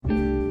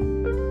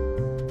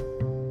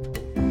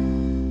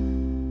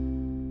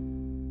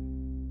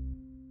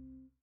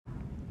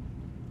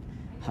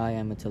Hi,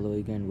 I'm Attila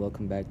Uyghur, and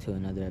welcome back to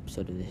another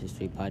episode of the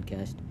History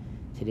Podcast.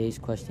 Today's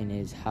question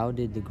is, how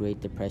did the Great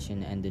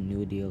Depression and the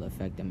New Deal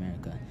affect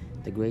America?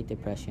 The Great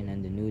Depression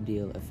and the New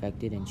Deal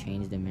affected and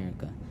changed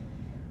America.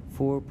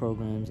 4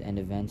 programs and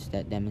events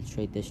that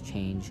demonstrate this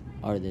change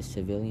are the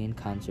Civilian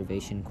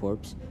Conservation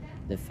Corps,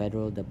 the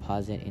Federal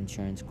Deposit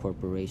Insurance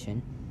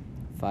Corporation,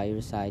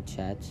 Fireside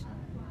Chats,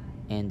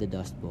 and the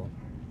Dust Bowl.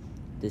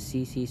 The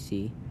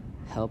CCC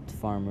helped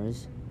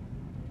farmers,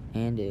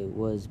 and it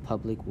was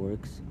public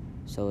works,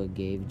 so it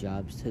gave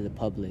jobs to the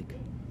public.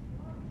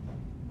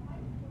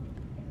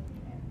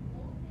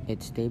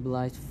 It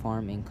stabilized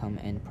farm income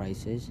and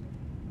prices.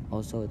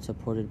 Also, it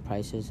supported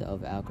prices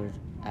of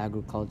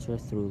agriculture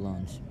through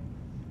loans.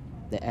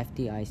 The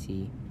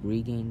FDIC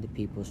regained the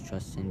people's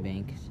trust in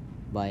banks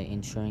by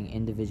insuring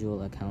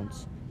individual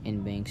accounts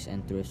in banks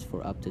and thrifts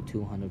for up to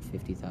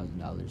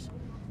 $250,000.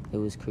 It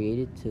was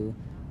created to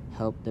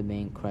help the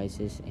bank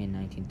crisis in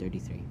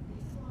 1933.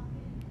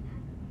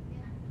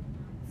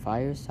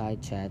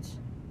 Fireside Chats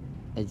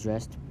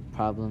addressed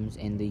problems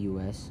in the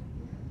U.S.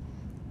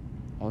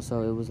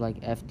 Also, it was like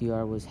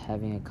FDR was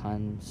having a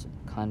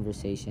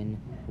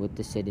conversation with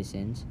the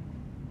citizens.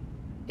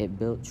 It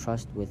built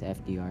trust with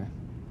FDR,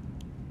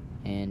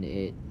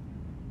 and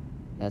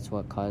that's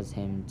what caused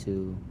him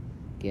to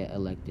get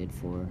elected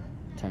for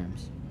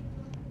terms.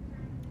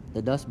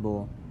 The Dust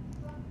Bowl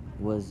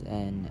was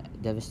an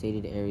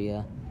devastated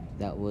area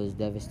that was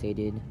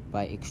devastated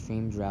by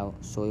extreme drought,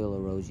 soil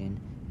erosion,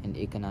 and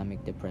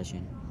economic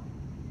depression.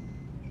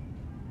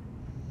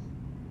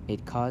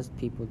 It caused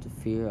people to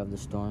fear of the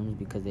storms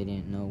because they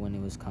didn't know when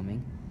it was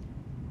coming,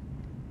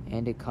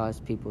 and it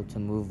caused people to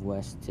move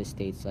west to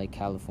states like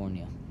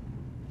California.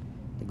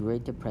 The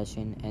Great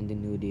Depression and the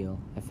New Deal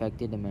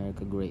affected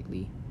America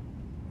greatly.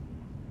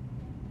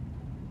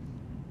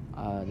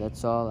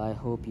 That's all. I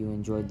hope you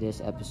enjoyed this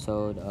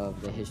episode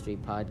of the History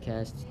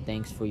Podcast.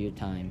 Thanks for your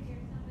time.